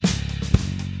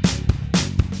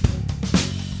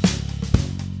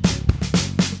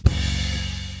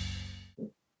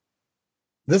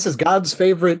This is God's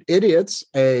Favorite Idiots,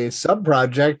 a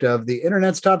sub-project of the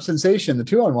internet's top sensation, the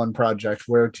 2-on-1 Project,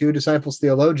 where two disciples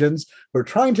theologians who are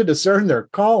trying to discern their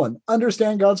call and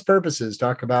understand God's purposes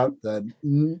talk about the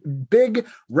Big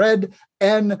Red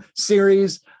N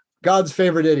series, God's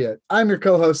Favorite Idiot. I'm your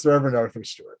co-host, the Reverend Arthur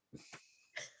Stewart.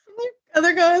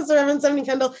 Other co-host, the Reverend Stephanie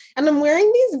Kendall, and I'm wearing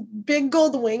these big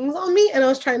gold wings on me, and I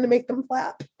was trying to make them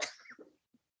flap.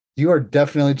 You are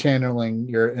definitely channeling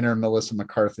your inner Melissa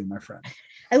McCarthy, my friend.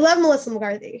 I love Melissa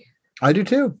McCarthy. I do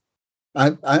too.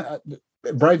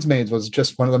 Bridesmaids was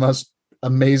just one of the most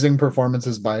amazing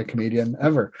performances by a comedian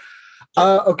ever.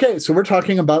 Okay, so we're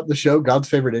talking about the show God's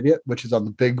Favorite Idiot, which is on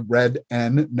the Big Red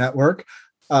N network,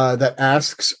 that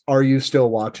asks, "Are you still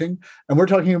watching?" And we're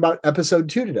talking about episode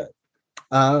 2 today.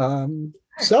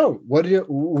 So what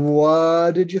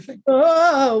did you think?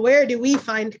 Oh, where do we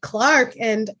find Clark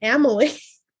and Emily?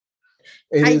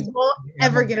 I won't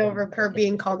ever get over her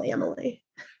being called Emily.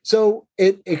 So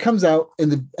it comes out in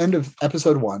the end of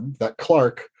episode 1 that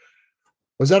Clark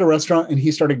was at a restaurant and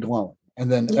he started glowing.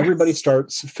 And then everybody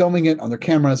starts filming it on their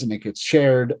cameras and it gets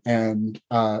shared. And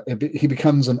he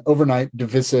becomes an overnight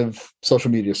divisive social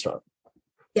media star.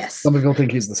 Yes. Some people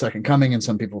think he's the second coming and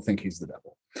some people think he's the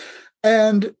devil.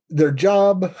 And their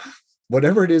job,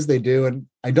 whatever it is they do, and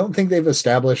I don't think they've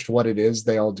established what it is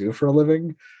they all do for a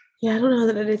living. Yeah, I don't know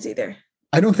that it is either.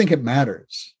 I don't think it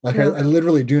matters. Like, no. I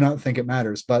literally do not think it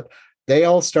matters, but they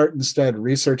all start instead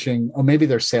researching, or maybe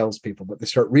they're salespeople, but they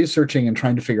start researching and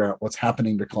trying to figure out what's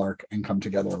happening to Clark and come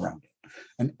together around it.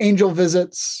 And Angel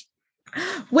visits.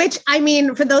 Which, I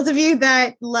mean, for those of you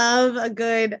that love a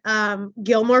good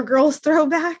Gilmore Girls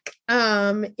throwback,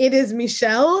 it is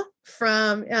Michelle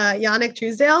from Yannick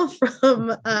Truesdale from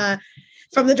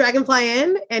the Dragonfly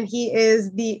Inn, and he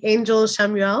is the Angel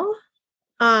Chamuel.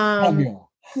 Chamuel.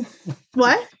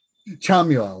 What?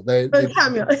 Chamuel.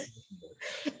 Chamuel.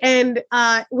 And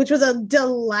which was a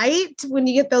delight when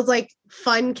you get those like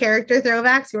fun character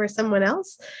throwbacks who are someone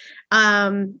else.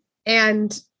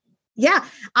 And yeah,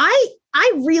 I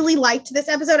really liked this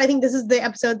episode. I think this is the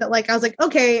episode that like I was like,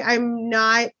 okay, I'm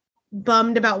not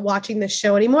bummed about watching this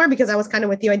show anymore because I was kind of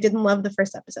with you. I didn't love the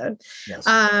first episode. Yes.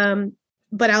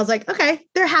 But I was like, okay,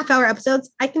 they're half-hour episodes.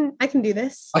 I can do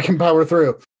this. I can power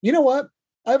through. You know what?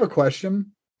 I have a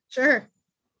question. Sure.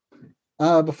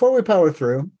 Before we power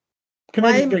through, can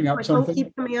I just bring up something?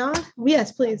 Keep coming on?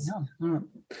 Yes, please.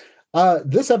 Yeah.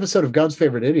 This episode of God's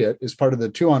Favorite Idiot is part of the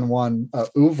 2-on-1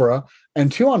 oeuvre,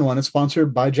 and 2-on-1 is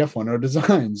sponsored by Jeff Wonder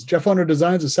Designs. Jeff Wonder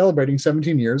Designs is celebrating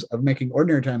 17 years of making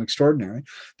ordinary time extraordinary.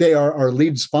 They are our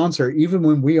lead sponsor, even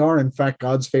when we are, in fact,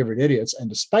 God's Favorite Idiots. And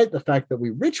despite the fact that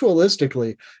we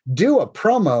ritualistically do a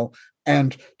promo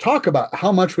and talk about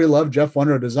how much we love Jeff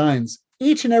Wonder Designs,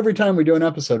 each and every time we do an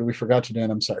episode, we forgot to do,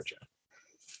 and I'm sorry, Jeff.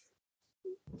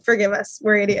 Forgive us.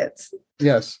 We're idiots.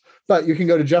 Yes. But you can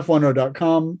go to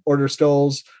jeffwonroe.com, order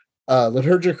stoles,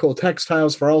 liturgical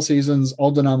textiles for all seasons, all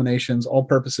denominations, all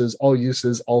purposes, all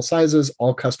uses, all sizes,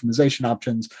 all customization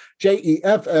options.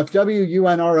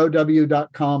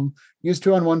 jeffwunrow.com. Use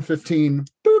 2-on-115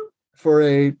 for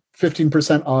a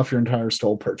 15% off your entire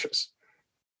stole purchase.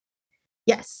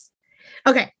 Yes.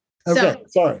 Okay. So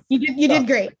sorry. You did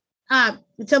great.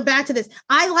 So back to this.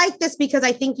 I like this because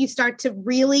I think you start to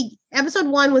really, episode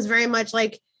 1 was very much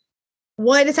like,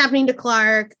 what is happening to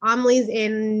Clark? Amelie's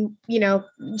in,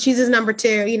 she's his number 2,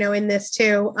 in this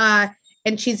too.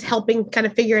 And she's helping kind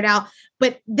of figure it out.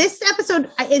 But this episode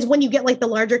is when you get like the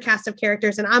larger cast of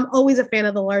characters. And I'm always a fan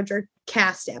of the larger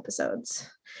cast episodes.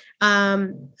 I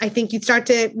think you start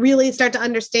to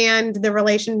understand the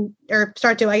relation, or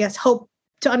start to, I guess, hope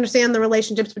to understand the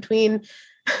relationships between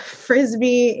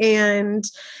Frisbee and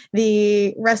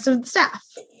the rest of the staff.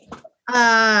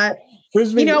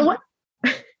 Frisbee, you know what?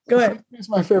 Go ahead. He's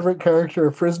my favorite character.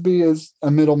 Frisbee is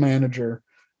a middle manager,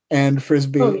 and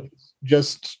Frisbee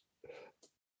just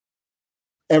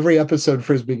every episode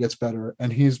Frisbee gets better,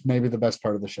 and he's maybe the best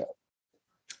part of the show.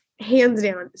 Hands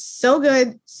down. So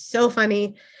good, so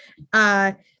funny.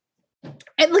 And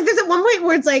like there's at one point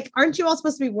where it's like, aren't you all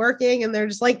supposed to be working? And they're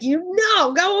just like, go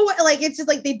away. Like it's just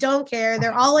like they don't care.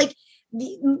 They're all like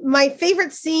my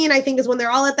favorite scene, I think, is when they're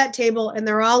all at that table and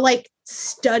they're all like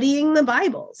studying the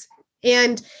Bibles.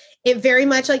 And it very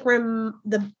much like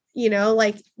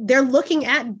like they're looking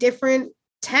at different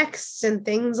texts and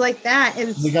things like that.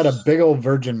 And we got a big old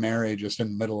Virgin Mary just in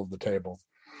the middle of the table.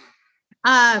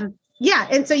 Yeah.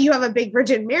 And so you have a big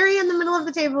Virgin Mary in the middle of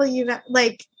the table. You got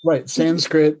like right,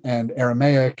 Sanskrit and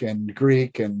Aramaic and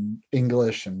Greek and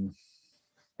English and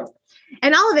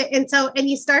all of it. And so, and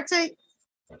you start to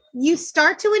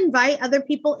invite other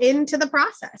people into the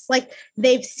process. Like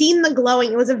they've seen the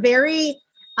glowing. It was a very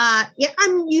Yeah,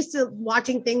 I'm used to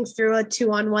watching things through a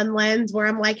 2-on-1 lens where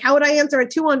I'm like, how would I answer a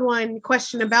 2-on-1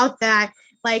 question about that?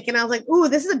 Like, and I was like, ooh,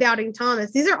 this is a doubting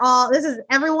Thomas. This is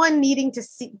everyone needing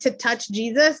to touch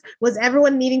Jesus, was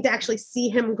everyone needing to actually see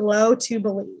him glow to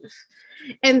believe.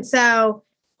 And so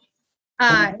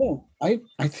I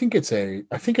think it's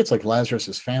like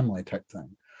Lazarus's family type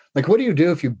thing. Like, what do you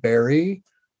do if you bury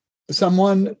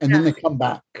someone and then they come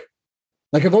back?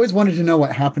 Like, I've always wanted to know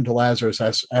what happened to Lazarus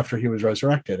after he was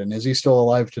resurrected, and is he still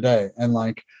alive today? And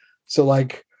like, so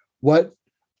like, what?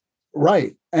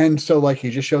 Right. And so like, he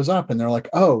just shows up, and they're like,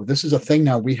 oh, this is a thing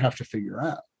now we have to figure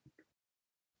out.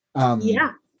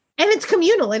 Yeah, and it's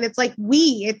communal, and it's like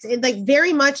it's like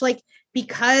very much like,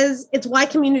 because it's why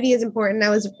community is important. I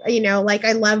was, like,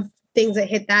 I love things that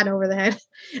hit that over the head.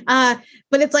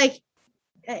 But it's like,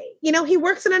 he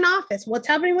works in an office. What's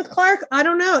happening with Clark? I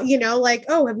don't know. Like,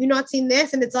 oh, have you not seen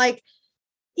this? And it's like,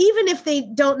 even if they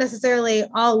don't necessarily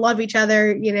all love each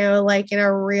other, like in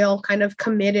a real kind of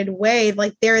committed way,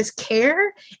 like there is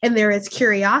care and there is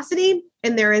curiosity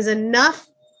and there is enough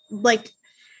like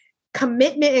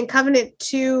commitment and covenant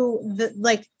to the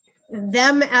like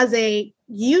them as a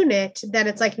unit that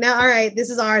it's like, now, all right, this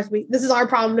is ours. This is our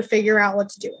problem to figure out.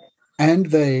 Let's do it. And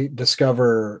they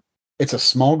discover it's a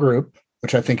small group,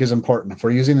 which I think is important. If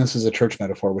we're using this as a church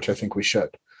metaphor, which I think we should,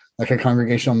 like a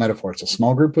congregational metaphor, it's a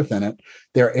small group within it.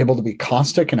 They're able to be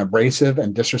caustic and abrasive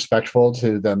and disrespectful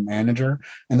to the manager.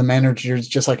 And the manager's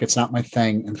just like, it's not my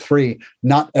thing. And 3,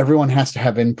 not everyone has to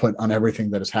have input on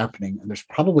everything that is happening. And there's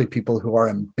probably people who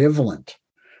are ambivalent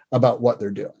about what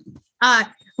they're doing.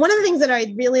 One of the things that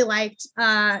I really liked,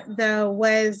 though,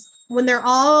 was when they're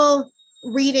all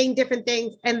reading different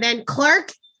things, and then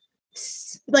Clark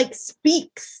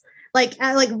speaks like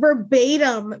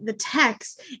verbatim the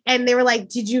text, and they were like,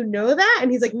 "Did you know that?"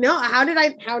 And he's like, "No. How did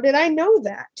I know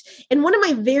that?" And one of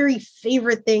my very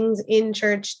favorite things in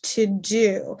church to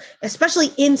do,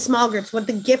 especially in small groups, what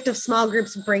the gift of small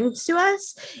groups brings to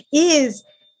us is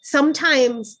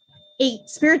sometimes a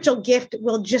spiritual gift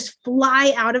will just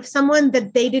fly out of someone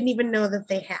that they didn't even know that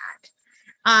they had.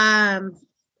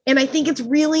 And I think it's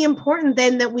really important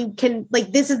then that we can,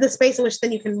 like, this is the space in which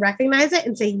then you can recognize it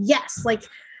and say, yes,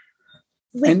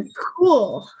 and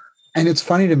cool. And it's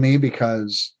funny to me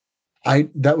because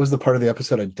that was the part of the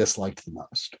episode I disliked the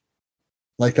most.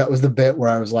 Like, that was the bit where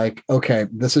I was like, okay,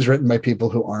 this is written by people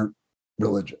who aren't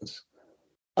religious.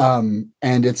 And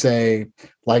it's they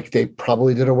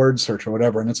probably did a word search or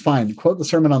whatever, and it's fine. Quote the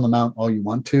Sermon on the Mount all you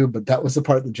want to, but that was the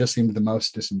part that just seemed the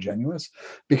most disingenuous.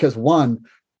 Because one,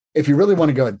 if you really want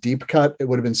to go a deep cut, it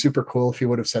would have been super cool if he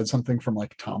would have said something from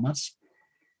like Thomas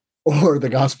or the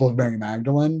Gospel of Mary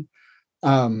Magdalene.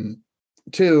 2,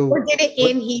 or did it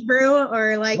in Hebrew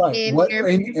or like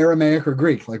in Aramaic or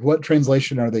Greek? Like, what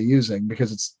translation are they using?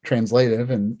 Because it's translative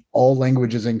and all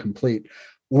language is incomplete.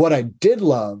 What I did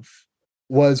love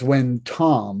was when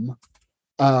Tom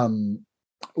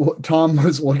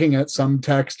was looking at some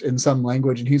text in some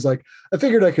language, and he's like, I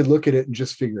figured I could look at it and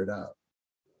just figure it out.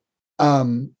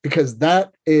 Because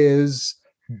that is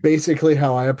basically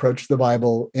how I approached the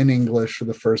Bible in English for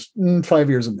the first 5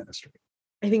 years of ministry.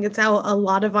 I think it's how a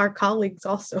lot of our colleagues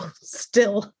also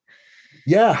still.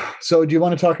 Yeah. So do you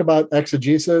want to talk about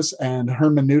exegesis and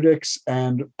hermeneutics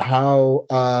and how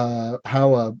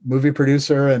a movie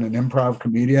producer and an improv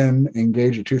comedian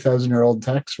engage a 2,000-year-old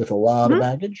text with a lot of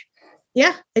baggage?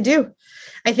 Yeah, I do.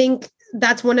 I think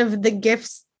that's one of the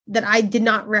gifts that I did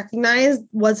not recognize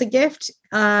was a gift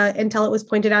until it was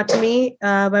pointed out to me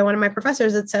by one of my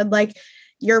professors that said, like,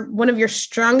 one of your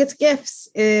strongest gifts,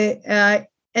 we're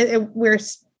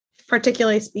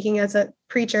particularly speaking as a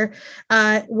preacher,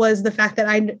 was the fact that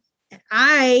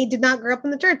I did not grow up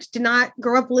in the church, did not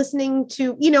grow up listening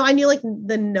to, I knew like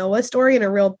the Noah story in a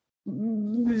real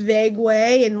vague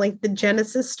way and like the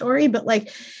Genesis story, but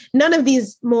like none of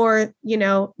these more,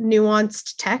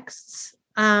 nuanced texts.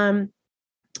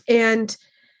 And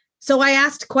so I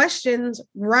asked questions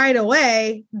right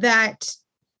away that,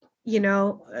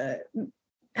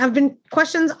 have been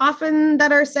questions often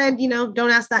that are said,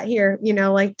 don't ask that here,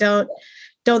 like don't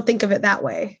think of it that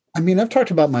way. I mean, I've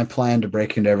talked about my plan to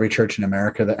break into every church in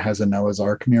America that has a Noah's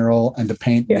Ark mural and to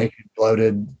paint naked,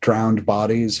 bloated, drowned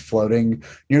bodies floating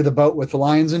near the boat with the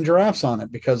lions and giraffes on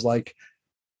it, because like,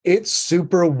 it's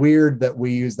super weird that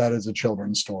we use that as a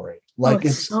children's story. Like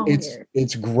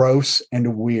it's gross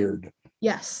and weird.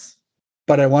 Yes.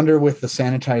 But I wonder with the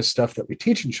sanitized stuff that we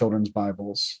teach in children's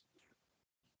Bibles,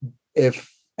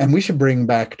 and we should bring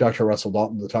back Dr. Russell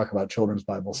Dalton to talk about children's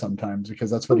Bible sometimes, because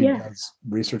that's what he does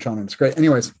research on. And it's great.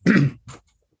 Anyways,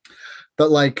 but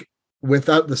like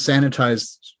without the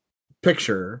sanitized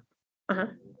picture,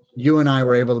 you and I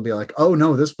were able to be like, oh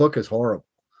no, this book is horrible.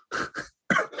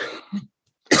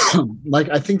 Like,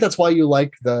 I think that's why you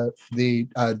like the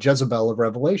Jezebel of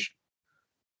Revelation.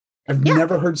 I've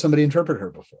never heard somebody interpret her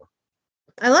before.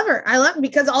 I love her.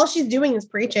 Because all she's doing is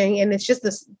preaching, and it's just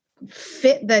this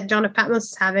fit that John of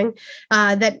Patmos is having,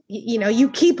 that, you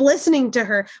keep listening to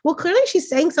her. Well, clearly she's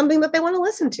saying something that they want to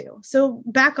listen to. So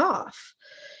back off.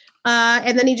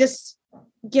 And then he just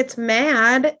gets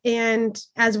mad. And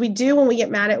as we do when we get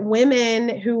mad at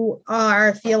women who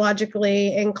are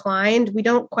theologically inclined, we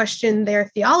don't question their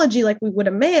theology like we would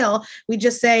a male. We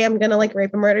just say, I'm going to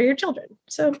rape and murder your children.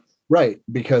 So. Right,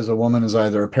 because a woman is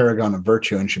either a paragon of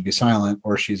virtue and should be silent,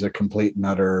 or she's a complete and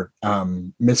utter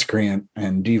miscreant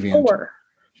and deviant, or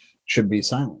should be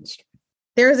silenced.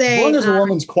 As long as a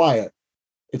woman's quiet,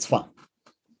 it's fine.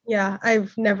 Yeah,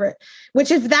 I've never.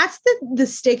 Which, if that's the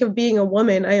stake of being a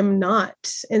woman, I am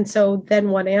not. And so then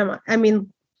what am I? I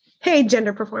mean, hey,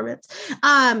 gender performance.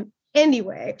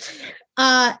 Anyway,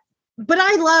 but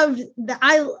I loved that.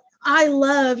 I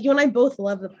love, you and I both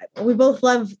love the Bible. We both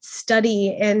love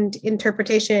study and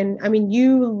interpretation. I mean,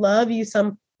 you love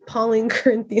some Pauline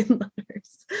Corinthian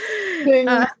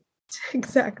letters.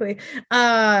 Exactly.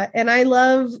 And I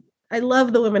love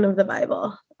the women of the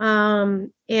Bible.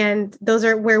 And those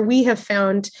are where we have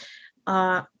found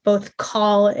both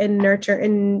call and nurture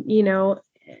and,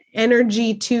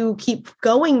 energy to keep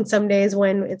going some days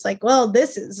when it's like, well,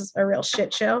 this is a real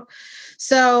shit show.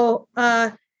 So,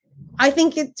 I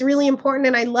think it's really important.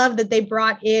 And I love that they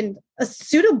brought in a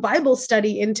pseudo Bible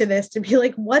study into this to be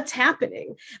like, what's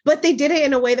happening? But they did it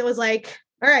in a way that was like,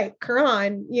 all right,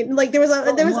 Quran, there was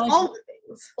all the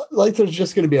things. Like there's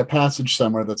just going to be a passage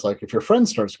somewhere that's like, if your friend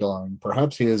starts glowing,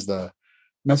 perhaps he is the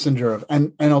messenger of,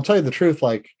 and I'll tell you the truth.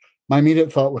 Like my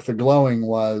immediate thought with the glowing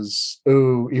was,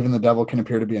 ooh, even the devil can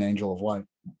appear to be an angel of light.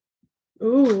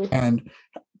 Ooh. And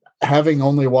having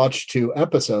only watched 2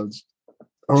 episodes,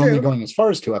 or only going as far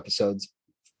as 2 episodes,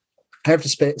 I have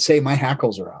to say my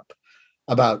hackles are up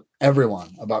about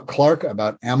everyone, about Clark,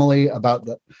 about Emily, about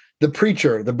the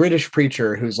preacher, the British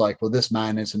preacher who's like, well, this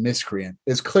man is a miscreant,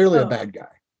 is clearly a bad guy.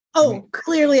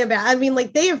 Clearly a bad. I mean,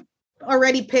 they have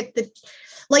already picked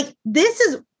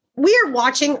we are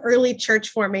watching early church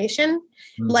formation,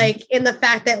 in the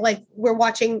fact that we're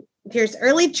watching. There's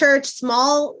early church,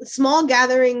 small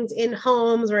gatherings in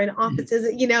homes or in offices,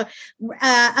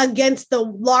 against the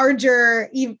larger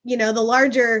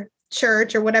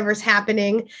church or whatever's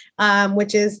happening,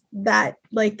 which is that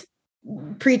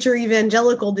preacher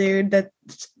evangelical dude that,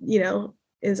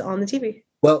 is on the TV.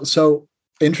 Well, so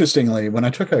interestingly, when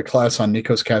I took a class on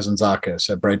Nikos Kazantzakis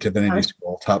at Bright Divinity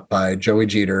School, taught by Joey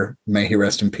Jeter, may he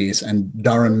rest in peace, and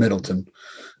Darren Middleton,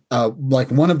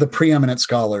 one of the preeminent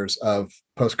scholars of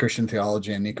post-Christian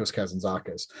theology, and Nikos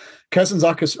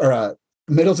Kazantzakis,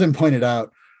 Middleton pointed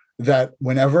out that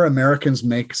whenever Americans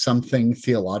make something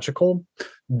theological,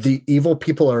 the evil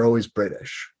people are always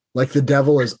British. Like the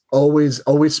devil is always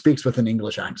speaks with an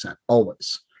English accent,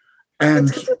 always. And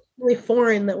it's really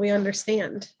foreign that we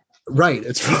understand. Right.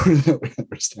 It's foreign that we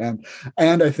understand.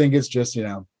 And I think it's just,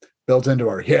 built into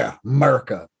our,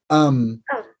 America.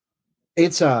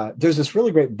 It's there's this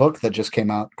really great book that just came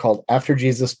out called After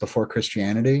Jesus, Before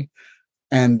Christianity.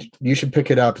 And you should pick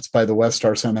it up. It's by the West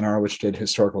Star Seminar, which did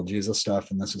historical Jesus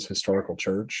stuff. And this is historical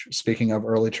church. Speaking of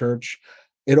early church,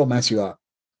 it'll mess you up.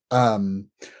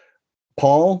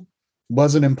 Paul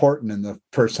wasn't important in the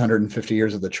first 150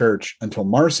 years of the church until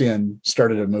Marcion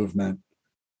started a movement.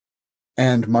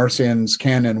 And Marcion's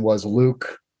canon was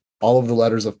Luke, all of the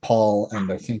letters of Paul, and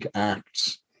I think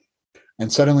Acts.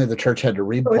 And suddenly the church had to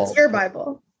read Paul. It's your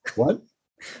Bible. What?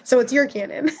 So it's your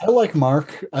canon. I like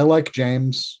Mark. I like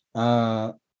James.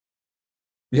 I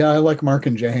like Mark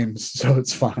and James, so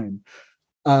it's fine.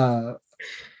 But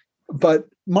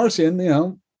Marcion,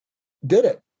 did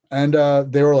it. And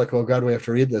they were like, oh, God, we have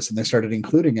to read this. And they started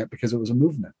including it because it was a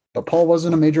movement. But Paul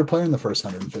wasn't a major player in the first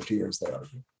 150 years, they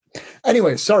argue.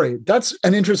 Anyway, sorry. That's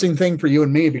an interesting thing for you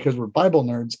and me because we're Bible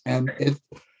nerds. And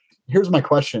here's my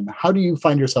question. How do you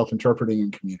find yourself interpreting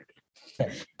in community?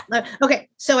 Okay.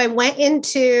 So I went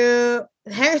into...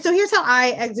 So here's how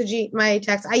I exegete my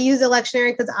text. I use a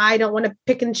lectionary because I don't want to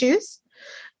pick and choose.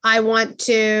 I want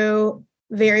to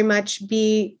very much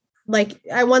be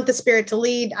I want the Spirit to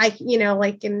lead.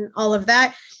 In all of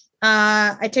that.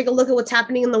 I take a look at what's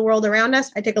happening in the world around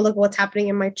us. I take a look at what's happening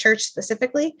in my church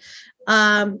specifically.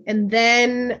 And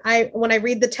then when I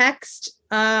read the text,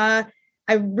 I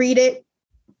read it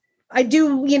I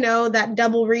do, that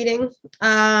double reading.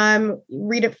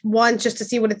 Read it once just to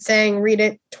see what it's saying, read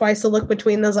it twice to look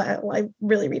between those. I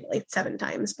really read it like 7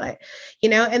 times, but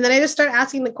and then I just start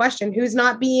asking the question, who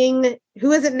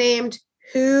isn't named,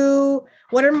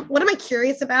 what am I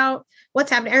curious about?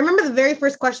 What's happening? I remember the very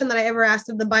first question that I ever asked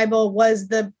of the Bible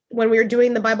was when we were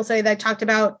doing the Bible study that I talked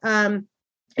about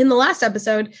in the last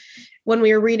episode, when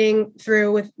we were reading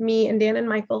through with me and Dan and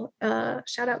Michael,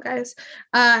 shout out guys.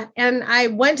 And I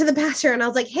went to the pastor and I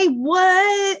was like, hey,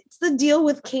 what's the deal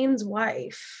with Cain's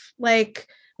wife? Like,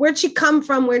 where'd she come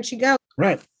from? Where'd she go?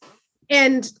 Right.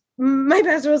 And my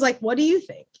pastor was like, what do you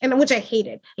think? And which I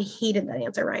hated. I hated that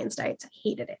answer, Ryan Stites. I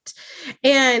hated it.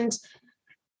 And,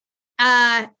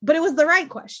 but it was the right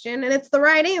question and it's the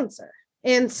right answer.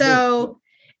 And so,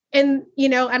 and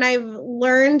I've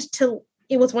learned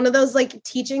it was one of those like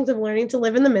teachings of learning to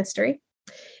live in the mystery,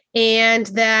 and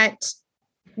that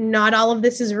not all of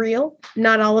this is real.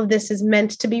 Not all of this is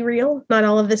meant to be real. Not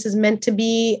all of this is meant to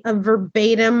be a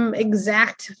verbatim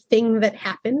exact thing that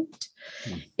happened.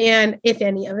 And if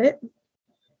any of it,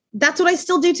 that's what I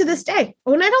still do to this day.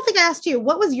 Oh, and I don't think I asked you,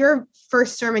 what was your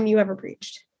first sermon you ever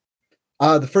preached?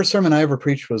 The first sermon I ever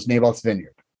preached was Naboth's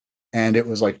Vineyard, and it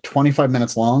was like 25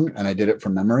 minutes long, and I did it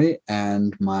from memory.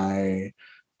 And my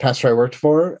pastor I worked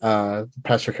for,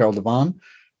 Pastor Carol Devon,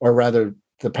 or rather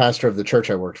the pastor of the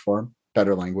church I worked for,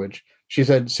 better language, she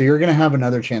said, so you're going to have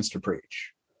another chance to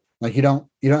preach. Like you don't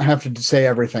have to say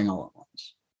everything all at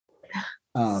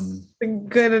once.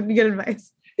 Good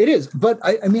advice. It is. But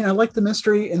I mean, I like the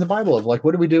mystery in the Bible of like,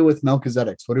 what do we do with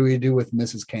Melchizedek's? What do we do with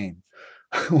Mrs. Cain?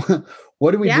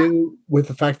 What do we do with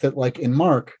the fact that like in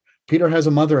Mark, Peter has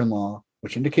a mother-in-law,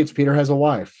 which indicates Peter has a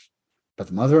wife, but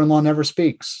the mother-in-law never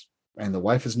speaks. And the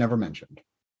wife is never mentioned.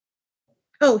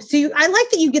 Oh, so I like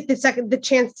that you get the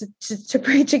chance to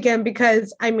preach again,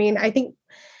 because I mean, I think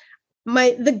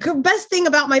the best thing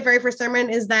about my very first sermon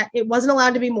is that it wasn't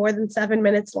allowed to be more than 7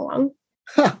 minutes long.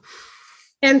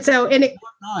 And so, and it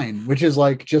 9, which is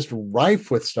like just rife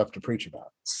with stuff to preach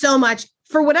about. So much.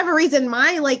 For whatever reason,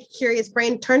 my like curious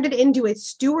brain turned it into a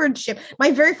stewardship.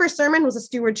 My very first sermon was a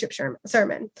stewardship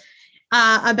sermon.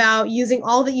 About using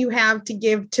all that you have to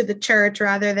give to the church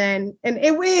rather than, and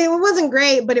it wasn't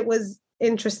great, but it was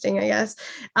interesting, I guess,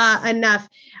 enough.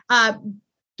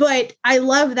 But I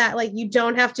love that, like, you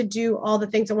don't have to do all the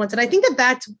things at once. And I think that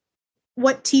that's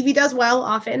what TV does well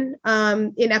often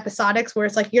in episodics, where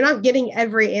it's like, you're not getting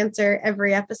every answer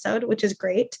every episode, which is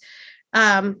great.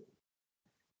 And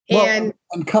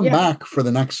come back for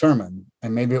the next sermon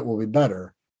and maybe it will be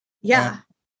better. Yeah.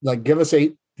 Like give us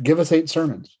eight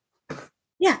sermons.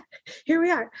 Yeah, here we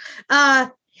are.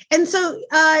 And so,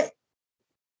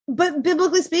 but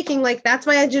biblically speaking, like that's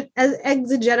my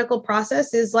exegetical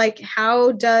process is like,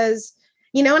 how does,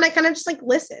 and I kind of just like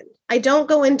listen. I don't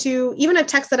go into even a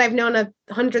text that I've known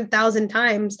 100,000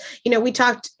 times. We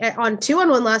talked on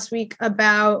 2-on-1 last week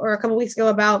or a couple weeks ago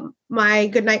about my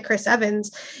Goodnight Chris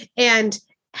Evans, and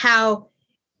how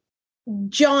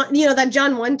John, that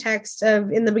John 1 text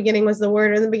of in the beginning was the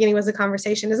word, or in the beginning was the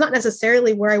conversation, is not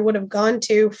necessarily where I would have gone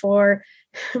to for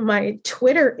my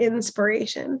Twitter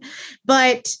inspiration.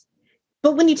 But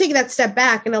when you take that step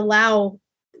back and allow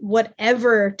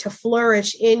whatever to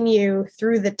flourish in you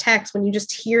through the text, when you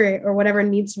just hear it or whatever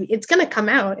needs to be, it's going to come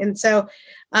out. And so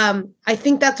I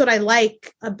think that's what I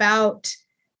like about,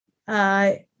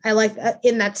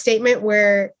 in that statement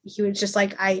where he was just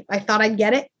like, I thought I'd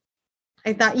get it.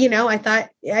 I thought, I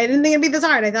didn't think it'd be this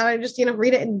hard. I thought I'd just,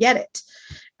 read it and get it.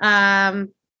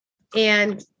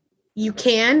 And you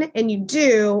can, and you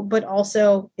do, but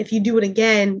also if you do it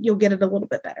again, you'll get it a little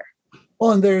bit better.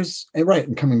 Well, and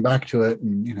and coming back to it,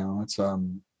 and, it's,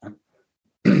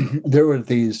 there were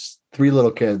these 3 little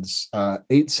kids,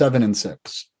 8, 7, and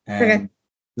 6. And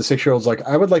the 6-year-old's like,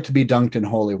 I would like to be dunked in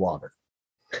holy water.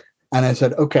 And I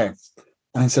said, okay.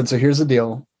 And I said, so here's the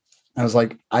deal. I was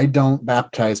like, I don't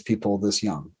baptize people this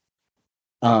young.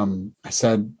 I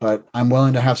said, but I'm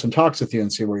willing to have some talks with you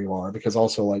and see where you are, because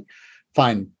also like,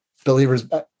 fine, believers,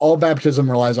 all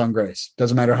baptism relies on grace.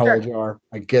 Doesn't matter how old you are.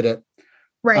 I get it.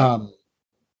 Right.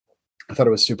 I thought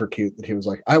it was super cute that he was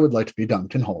like, I would like to be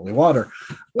dunked in holy water.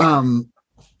 I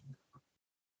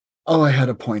had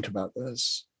a point about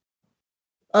this.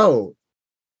 At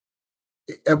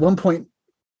one point,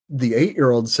 the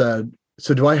 8-year-old said,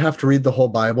 so do I have to read the whole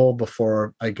Bible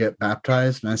before I get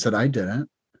baptized? And I said, I didn't.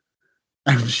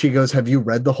 And she goes, have you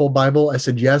read the whole Bible? I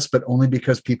said, yes, but only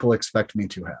because people expect me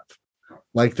to have.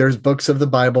 Like, there's books of the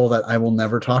Bible that I will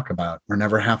never talk about or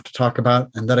never have to talk about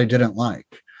and that I didn't like.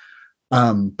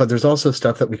 But there's also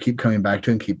stuff that we keep coming back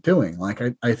to and keep doing. Like,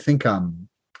 I think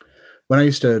when I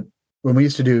used to when we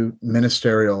used to do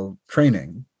ministerial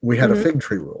training, we had a fig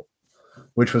tree rule,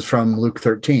 which was from Luke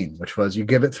 13, which was you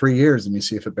give it 3 years and you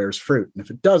see if it bears fruit. And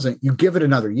if it doesn't, you give it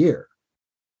another year.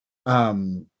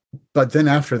 But then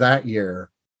after that year,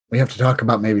 we have to talk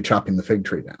about maybe chopping the fig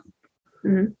tree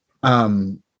down.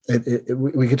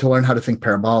 We get to learn how to think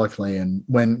parabolically. And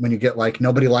when you get like,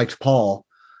 nobody liked Paul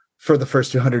for the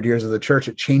first 200 years of the church,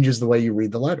 it changes the way you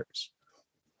read the letters.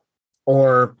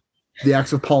 Or the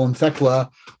Acts of Paul and Thecla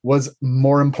was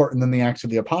more important than the Acts of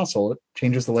the Apostle. It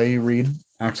changes the way you read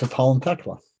Acts of Paul and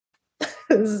Thecla.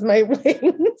 This is my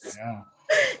wings. Yeah.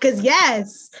 Because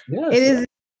yes, it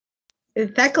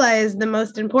is. Thecla is the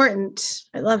most important.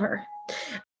 I love her.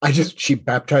 She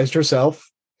baptized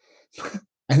herself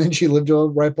and then she lived to a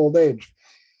ripe old age.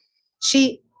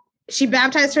 She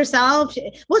baptized herself.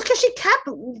 Well, because she kept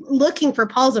looking for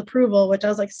Paul's approval, which I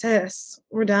was like, sis,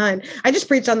 we're done. I just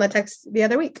preached on that text the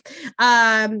other week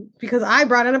because I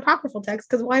brought an apocryphal text,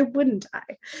 because why wouldn't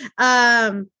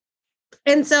I?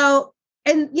 And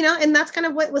that's kind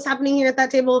of what was happening here at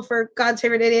that table for God's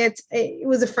Favorite Idiots. It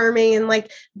was affirming and like,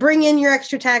 bring in your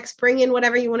extra text, bring in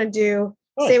whatever you want to do,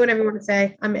 say whatever you want to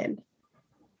say. I'm in.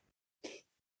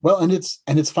 Well, and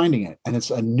it's finding it, and it's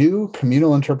a new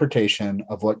communal interpretation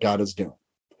of what God is doing.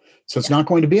 So it's not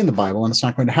going to be in the Bible, and it's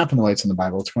not going to happen the way it's in the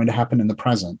Bible. It's going to happen in the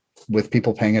present with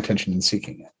people paying attention and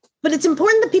seeking it. But it's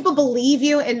important that people believe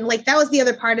you. And like, that was the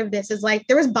other part of this, is like,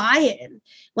 there was buy-in.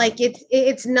 Like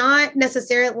it's not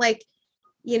necessarily like,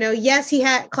 yes,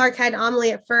 Clark had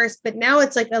Amelie at first, but now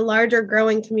it's like a larger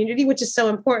growing community, which is so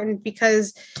important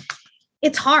because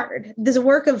it's hard. This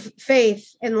work of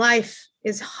faith and life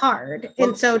is hard.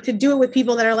 And so to do it with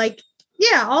people that are like,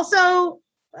 yeah, also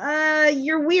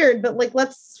you're weird, but like,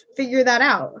 let's figure that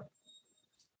out.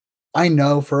 I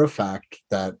know for a fact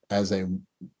that as a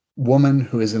woman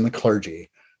who is in the clergy,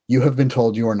 you have been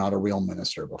told you are not a real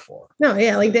minister before. No,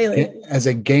 yeah, like daily. As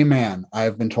a gay man, I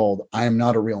have been told I am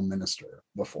not a real minister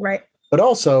before. Right. But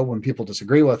also when people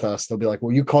disagree with us, they'll be like,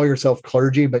 well, you call yourself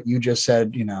clergy, but you just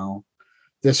said,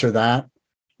 this or that.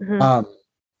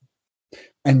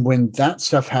 And when that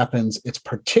stuff happens, it's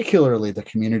particularly the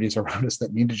communities around us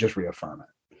that need to just reaffirm it.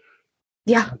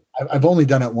 Yeah. I've only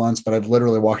done it once, but I've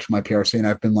literally walked to my PRC and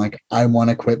I've been like, I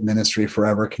want to quit ministry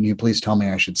forever. Can you please tell me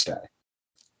I should stay?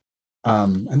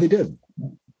 And they did.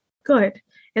 Good.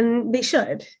 And they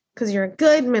should, because you're a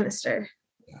good minister.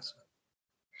 Yes.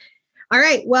 All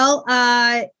right. Well,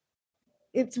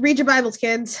 it's read your Bibles,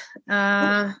 kids.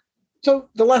 So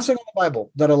the last thing on the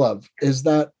Bible that I love is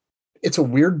that it's a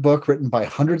weird book written by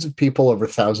hundreds of people over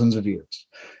thousands of years.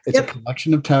 It's a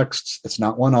collection of texts. It's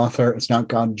not one author. It's not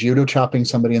God judo chopping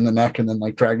somebody in the neck and then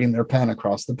like dragging their pen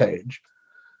across the page.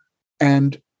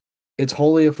 And it's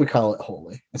holy if we call it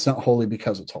holy. It's not holy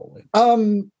because it's holy.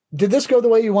 Did this go the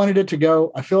way you wanted it to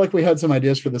go? I feel like we had some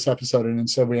ideas for this episode, and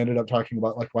instead we ended up talking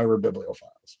about like why we're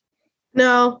bibliophiles.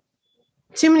 No,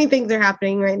 too many things are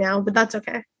happening right now, but that's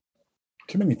okay.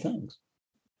 Too many things.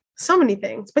 So many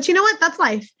things. But you know what? That's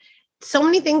life. So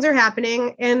many things are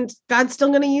happening, and God's still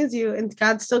going to use you, and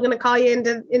God's still going to call you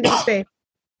into space.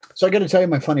 So I got to tell you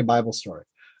my funny Bible story.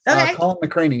 Okay. Colin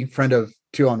McCraney, friend of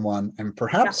 2 on 1, and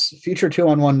perhaps future 2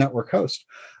 on 1 network host.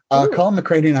 Colin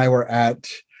McCraney and I were at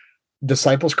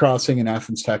Disciples Crossing in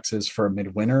Athens, Texas for a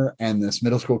midwinter, and this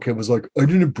middle school kid was like, I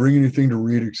didn't bring anything to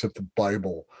read except the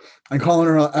Bible. And Colin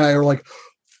and I are like,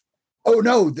 oh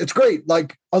no, it's great.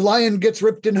 Like a lion gets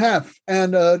ripped in half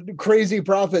and a crazy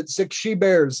prophet, 6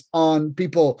 she-bears on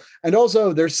people. And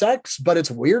also there's sex, but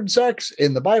it's weird sex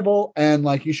in the Bible. And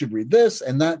like, you should read this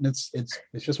and that. And it's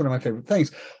just one of my favorite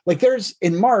things. Like there's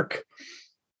in Mark,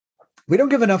 we don't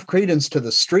give enough credence to the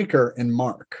streaker in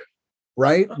Mark,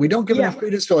 right? We don't give enough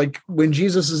credence to like when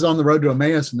Jesus is on the road to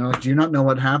Emmaus and they're like, do you not know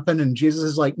what happened? And Jesus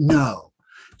is like, no,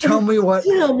 tell me what.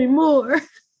 Tell me more.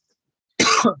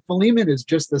 Philemon is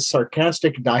just this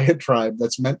sarcastic diatribe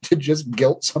that's meant to just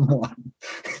guilt someone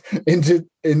into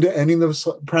ending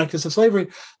the practice of slavery.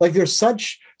 Like there's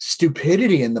such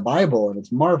stupidity in the Bible, and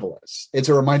it's marvelous. It's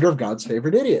a reminder of God's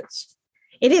favorite idiots.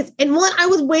 It is. And one, I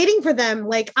was waiting for them.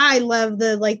 Like, I love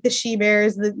the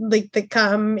she-bears that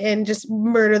come and just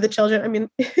murder the children. I mean,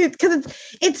 because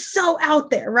it's so out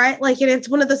there, right? Like, and it's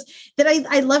one of those that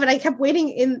I love it. I kept waiting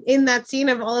in that scene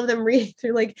of all of them reading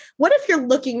through, like, what if you're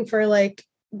looking for like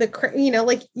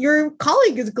like your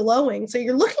colleague is glowing, so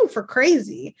you're looking for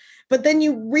crazy, but then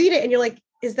you read it and you're like,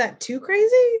 is that too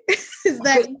crazy? Is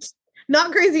that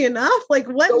not crazy enough? Like,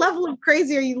 what level of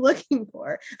crazy are you looking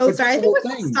for? Oh, sorry. I think we're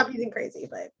supposed to stop using crazy,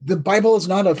 but the Bible is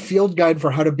not a field guide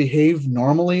for how to behave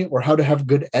normally or how to have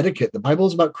good etiquette. The Bible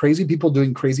is about crazy people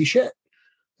doing crazy shit.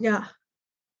 Yeah.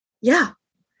 Yeah.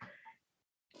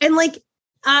 And like,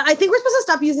 I think we're supposed to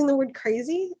stop using the word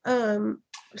crazy.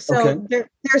 So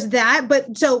there's that.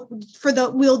 But so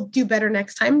we'll do better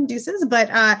next time, deuces. But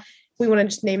we want to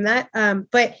just name that.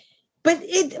 But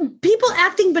people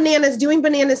acting bananas, doing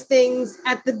bananas things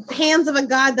at the hands of a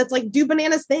God that's like, do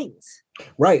bananas things.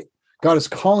 Right. God is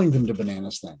calling them to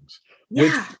bananas things.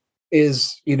 Yeah. Which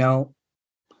is,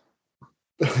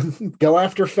 go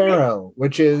after Pharaoh,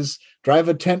 which is drive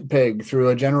a tent peg through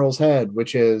a general's head,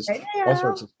 which is all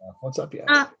sorts of stuff. What's up,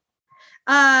 yeah?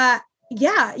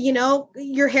 Yeah,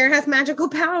 your hair has magical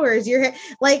powers. Your hair,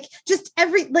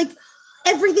 everything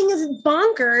is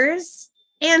bonkers,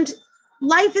 and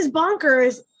life is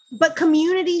bonkers, but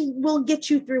community will get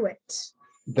you through it.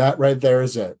 That right there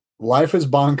is it. Life is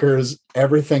bonkers,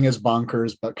 everything is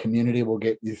bonkers, but community will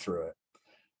get you through it.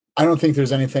 I don't think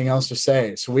there's anything else to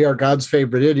say. So we are God's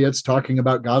Favorite Idiots, talking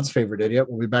about God's Favorite Idiot.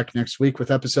 We'll be back next week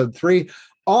with episode 3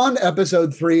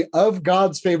 of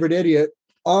God's Favorite Idiot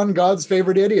on God's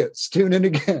Favorite Idiots. Tune in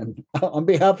again. On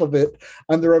behalf of it,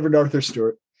 I'm the Reverend Arthur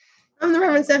Stewart. I'm the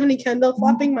Reverend Stephanie Kendall,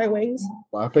 flapping my wings.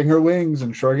 Flapping her wings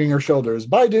and shrugging her shoulders.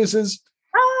 Bye, deuces.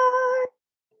 Bye.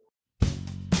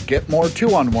 Get more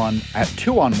 2-on-1 at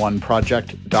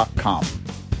 2on1project.com.